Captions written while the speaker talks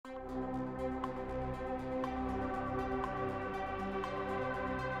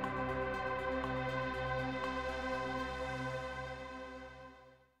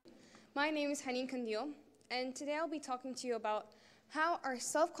My name is Hanin Kandeil, and today I'll be talking to you about how our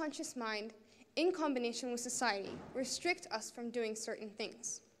self-conscious mind, in combination with society, restrict us from doing certain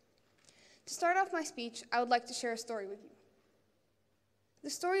things. To start off my speech, I would like to share a story with you. The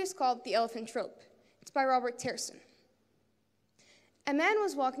story is called The Elephant Trope. It's by Robert Terson. A man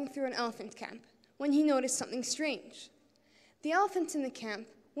was walking through an elephant camp when he noticed something strange. The elephants in the camp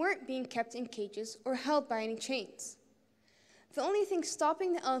weren't being kept in cages or held by any chains. The only thing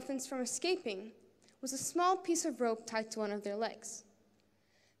stopping the elephants from escaping was a small piece of rope tied to one of their legs.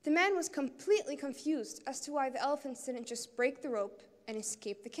 The man was completely confused as to why the elephants didn't just break the rope and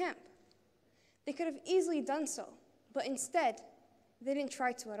escape the camp. They could have easily done so, but instead, they didn't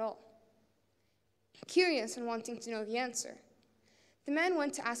try to at all. Curious and wanting to know the answer, the man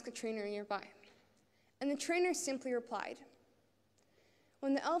went to ask a trainer nearby, and the trainer simply replied,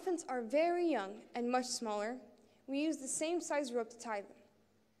 "When the elephants are very young and much smaller, we use the same size rope to tie them.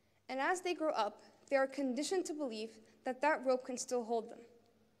 And as they grow up, they are conditioned to believe that that rope can still hold them.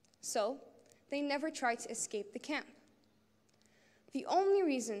 So, they never try to escape the camp." The only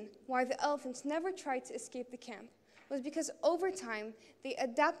reason why the elephants never tried to escape the camp was because over time, they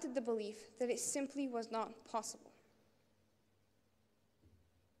adapted the belief that it simply was not possible.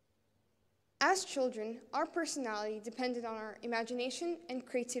 As children, our personality depended on our imagination and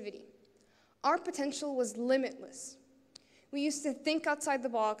creativity. Our potential was limitless. We used to think outside the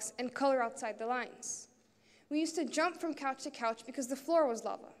box and color outside the lines. We used to jump from couch to couch because the floor was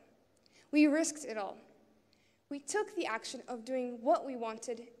lava. We risked it all. We took the action of doing what we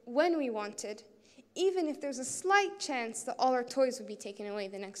wanted, when we wanted, even if there's a slight chance that all our toys would be taken away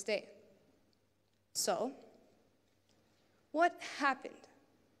the next day. So, what happened?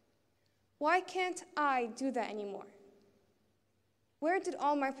 Why can't I do that anymore? Where did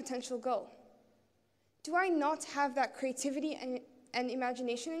all my potential go? Do I not have that creativity and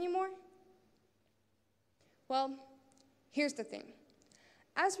imagination anymore? Well, here's the thing.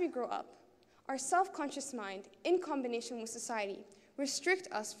 As we grow up, our self-conscious mind, in combination with society, restrict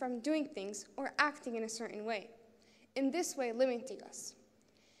us from doing things or acting in a certain way, in this way limiting us.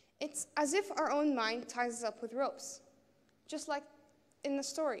 It's as if our own mind ties us up with ropes, just like in the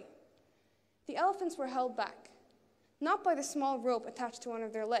story. The elephants were held back, not by the small rope attached to one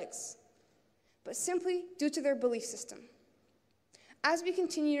of their legs, but simply due to their belief system. As we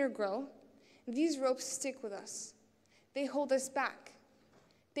continue to grow, these ropes stick with us. They hold us back.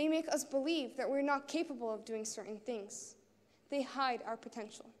 They make us believe that we're not capable of doing certain things. They hide our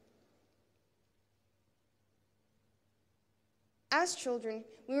potential. As children,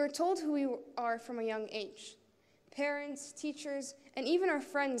 we were told who we are from a young age. Parents, teachers, and even our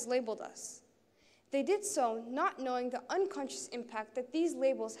friends labeled us. They did so not knowing the unconscious impact that these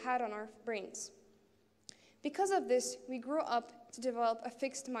labels had on our brains. Because of this, we grew up to develop a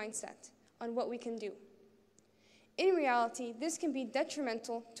fixed mindset on what we can do. In reality, this can be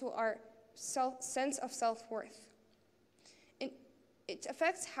detrimental to our sense of self-worth. It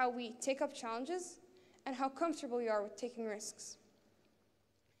affects how we take up challenges and how comfortable we are with taking risks.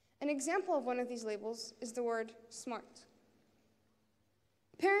 An example of one of these labels is the word smart.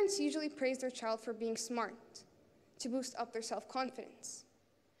 Parents usually praise their child for being smart to boost up their self-confidence.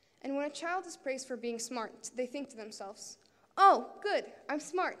 And when a child is praised for being smart, they think to themselves, "Oh, good, I'm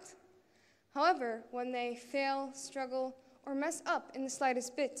smart." However, when they fail, struggle, or mess up in the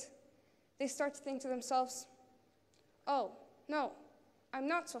slightest bit, they start to think to themselves, "Oh, no, I'm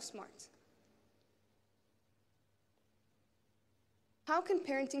not so smart." How can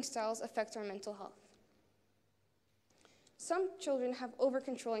parenting styles affect our mental health? Some children have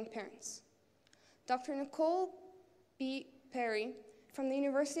over-controlling parents. Dr. Nicole B. Perry from the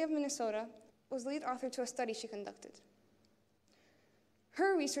University of Minnesota was lead author to a study she conducted.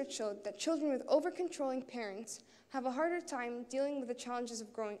 Her research showed that children with over-controlling parents have a harder time dealing with the challenges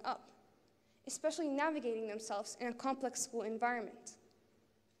of growing up, especially navigating themselves in a complex school environment.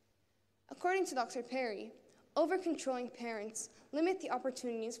 According to Dr. Perry, over-controlling parents limit the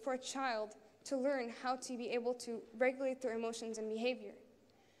opportunities for a child to learn how to be able to regulate their emotions and behavior,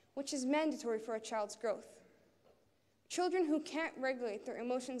 which is mandatory for a child's growth. Children who can't regulate their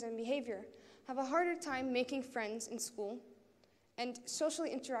emotions and behavior have a harder time making friends in school and socially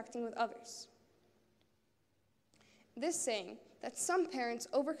interacting with others. This saying that some parents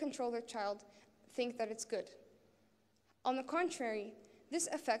over-control their child think that it's good. On the contrary, this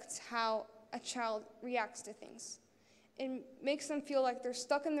affects how a child reacts to things. It makes them feel like they're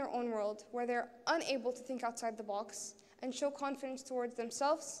stuck in their own world where they're unable to think outside the box and show confidence towards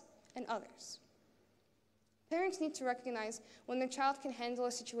themselves and others. Parents need to recognize when their child can handle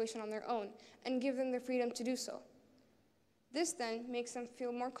a situation on their own and give them the freedom to do so. This then makes them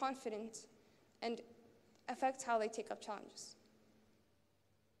feel more confident and affects how they take up challenges.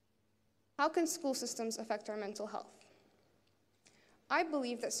 How can school systems affect our mental health? I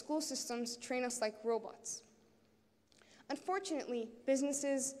believe that school systems train us like robots. Unfortunately,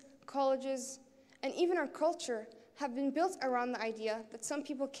 businesses, colleges, and even our culture have been built around the idea that some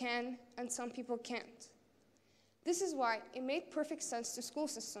people can and some people can't. This is why it made perfect sense to school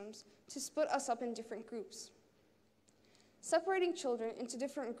systems to split us up in different groups. Separating children into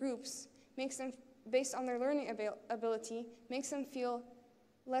different groups makes them, based on their learning ability, makes them feel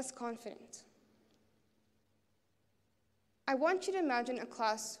less confident. I want you to imagine a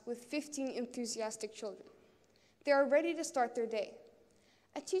class with 15 enthusiastic children. They are ready to start their day.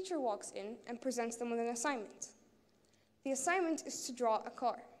 A teacher walks in and presents them with an assignment. The assignment is to draw a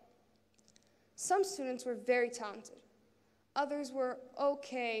car. Some students were very talented. Others were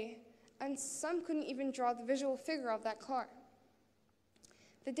okay, and some couldn't even draw the visual figure of that car.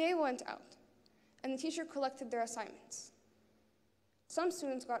 The day went out, and the teacher collected their assignments. Some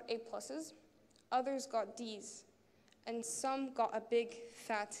students got A+, others got Ds, and some got a big,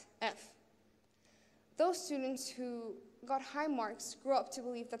 fat F. Those students who got high marks grew up to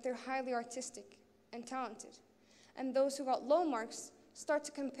believe that they're highly artistic and talented, and those who got low marks start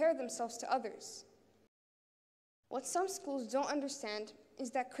to compare themselves to others. What some schools don't understand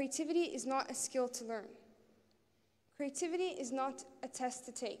is that creativity is not a skill to learn. Creativity is not a test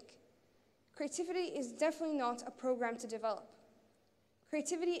to take. Creativity is definitely not a program to develop.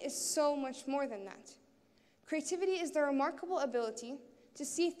 Creativity is so much more than that. Creativity is the remarkable ability to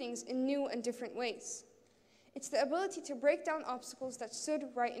see things in new and different ways. It's the ability to break down obstacles that stood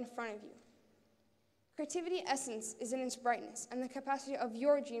right in front of you. Creativity essence is in its brightness and the capacity of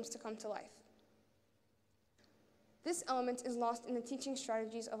your dreams to come to life. This element is lost in the teaching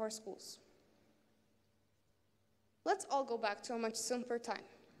strategies of our schools. Let's all go back to a much simpler time.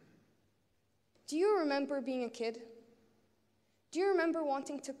 Do you remember being a kid? Do you remember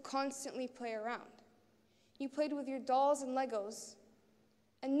wanting to constantly play around? You played with your dolls and Legos,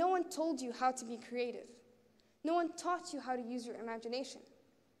 and no one told you how to be creative. No one taught you how to use your imagination.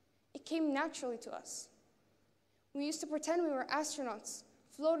 It came naturally to us. We used to pretend we were astronauts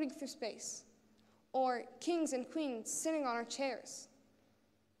floating through space, or kings and queens sitting on our chairs.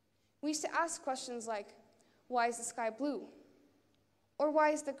 We used to ask questions like, why is the sky blue? Or why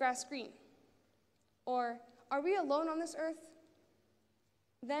is the grass green? Or, are we alone on this earth?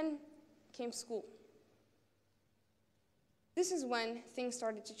 Then came school. This is when things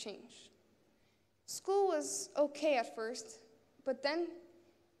started to change. School was okay at first, but then,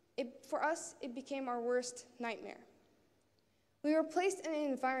 for us, it became our worst nightmare. We were placed in an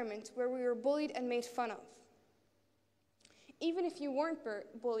environment where we were bullied and made fun of. Even if you weren't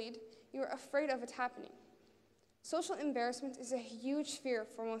bullied, you were afraid of it happening. Social embarrassment is a huge fear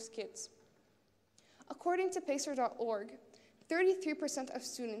for most kids. According to Pacer.org, 33% of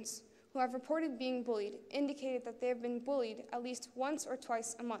students who have reported being bullied indicated that they have been bullied at least once or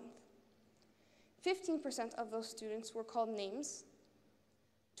twice a month. 15% of those students were called names.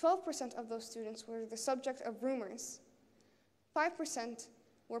 12% of those students were the subject of rumors. 5%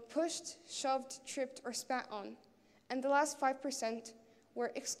 were pushed, shoved, tripped, or spat on. And the last 5%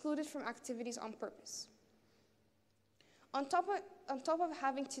 were excluded from activities on purpose. On top of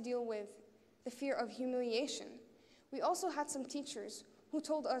having to deal with the fear of humiliation, we also had some teachers who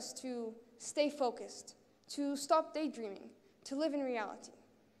told us to stay focused, to stop daydreaming, to live in reality.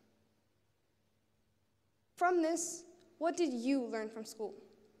 From this, what did you learn from school?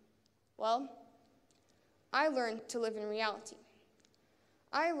 Well, I learned to live in reality.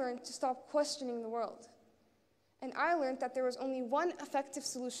 I learned to stop questioning the world. And I learned that there was only one effective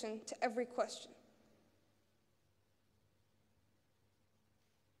solution to every question.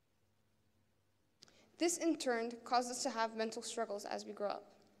 This, in turn, caused us to have mental struggles as we grow up.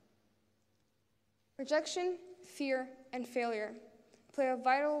 Rejection, fear, and failure play a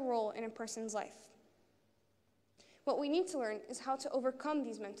vital role in a person's life. What we need to learn is how to overcome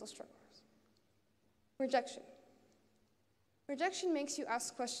these mental struggles. Rejection. Rejection makes you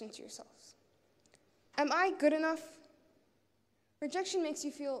ask questions to yourselves. Am I good enough? Rejection makes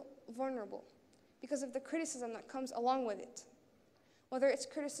you feel vulnerable because of the criticism that comes along with it. Whether it's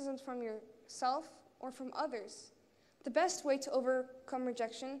criticism from yourself or from others, the best way to overcome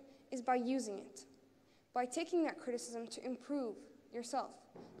rejection is by using it, by taking that criticism to improve yourself,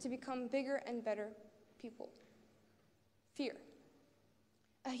 to become bigger and better people. Fear.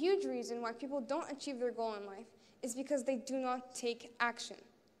 A huge reason why people don't achieve their goal in life is because they do not take action.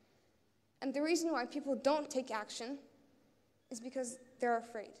 And the reason why people don't take action is because they're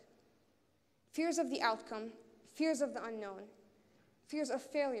afraid. Fears of the outcome, fears of the unknown, fears of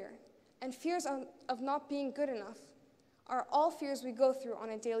failure, and fears of not being good enough are all fears we go through on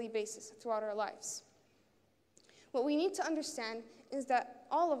a daily basis throughout our lives. What we need to understand is that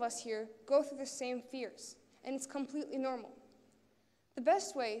all of us here go through the same fears, and it's completely normal. The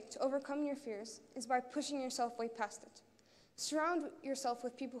best way to overcome your fears is by pushing yourself way past it. Surround yourself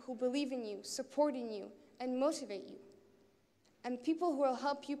with people who believe in you, support in you, and motivate you, and people who will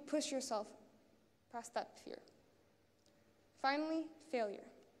help you push yourself past that fear. Finally, failure.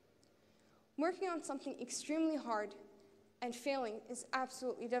 Working on something extremely hard and failing is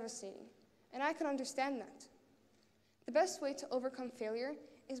absolutely devastating, and I can understand that. The best way to overcome failure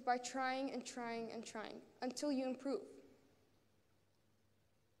is by trying and trying and trying until you improve.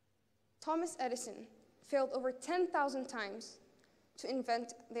 Thomas Edison failed over 10,000 times to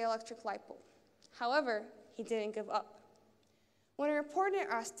invent the electric light bulb. However, he didn't give up. When a reporter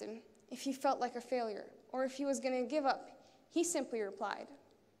asked him if he felt like a failure or if he was going to give up, he simply replied,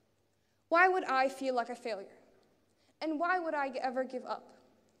 "Why would I feel like a failure? And why would I ever give up?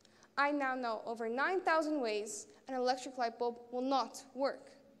 I now know over 9,000 ways an electric light bulb will not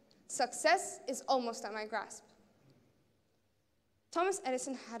work. Success is almost at my grasp." Thomas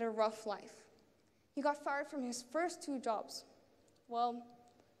Edison had a rough life. He got fired from his first 2 jobs,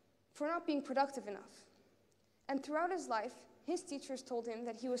 for not being productive enough. And throughout his life, his teachers told him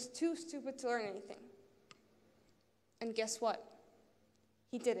that he was too stupid to learn anything. And guess what?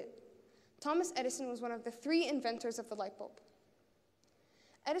 He did it. Thomas Edison was one of the 3 inventors of the light bulb.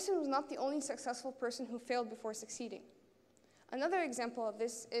 Edison was not the only successful person who failed before succeeding. Another example of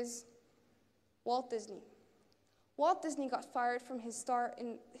this is Walt Disney. Walt Disney got fired from his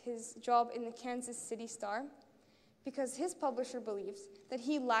job in the Kansas City Star because his publisher believed that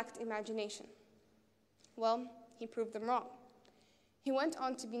he lacked imagination. Well, he proved them wrong. He went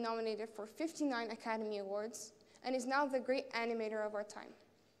on to be nominated for 59 Academy Awards and is now the great animator of our time.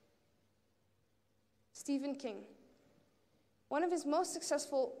 Stephen King. One of his most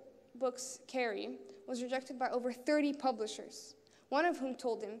successful books, Carrie, was rejected by over 30 publishers, one of whom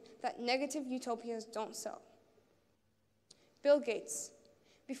told him that negative utopias don't sell. Bill Gates.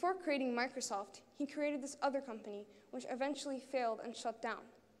 Before creating Microsoft, he created this other company, which eventually failed and shut down.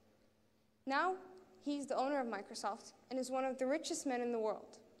 Now, he's the owner of Microsoft and is one of the richest men in the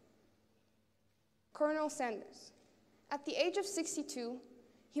world. Colonel Sanders. At the age of 62,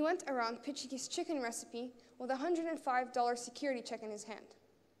 he went around pitching his chicken recipe with a $105 security check in his hand.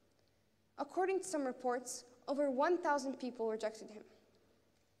 According to some reports, over 1,000 people rejected him.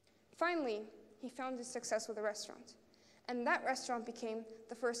 Finally, he found his success with a restaurant, and that restaurant became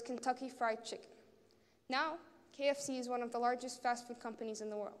the first Kentucky Fried Chicken. Now, KFC is one of the largest fast food companies in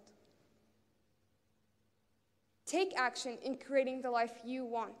the world. Take action in creating the life you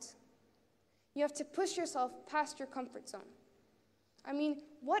want. You have to push yourself past your comfort zone. I mean,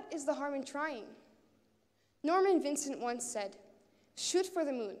 what is the harm in trying? Norman Vincent once said, "Shoot for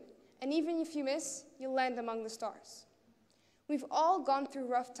the moon, and even if you miss, you'll land among the stars." We've all gone through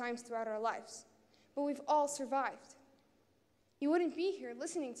rough times throughout our lives, but we've all survived. You wouldn't be here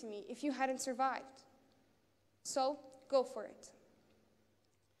listening to me if you hadn't survived. So, go for it.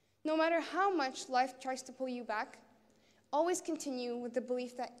 No matter how much life tries to pull you back, always continue with the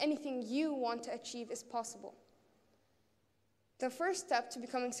belief that anything you want to achieve is possible. The first step to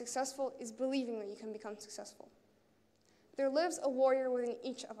becoming successful is believing that you can become successful. There lives a warrior within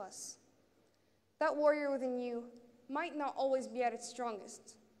each of us. That warrior within you might not always be at its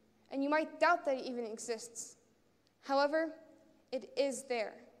strongest, and you might doubt that it even exists. However, it is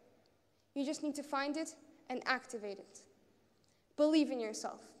there. You just need to find it and activate it. Believe in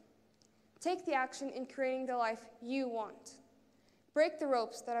yourself. Take the action in creating the life you want. Break the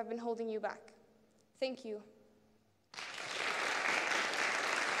ropes that have been holding you back. Thank you.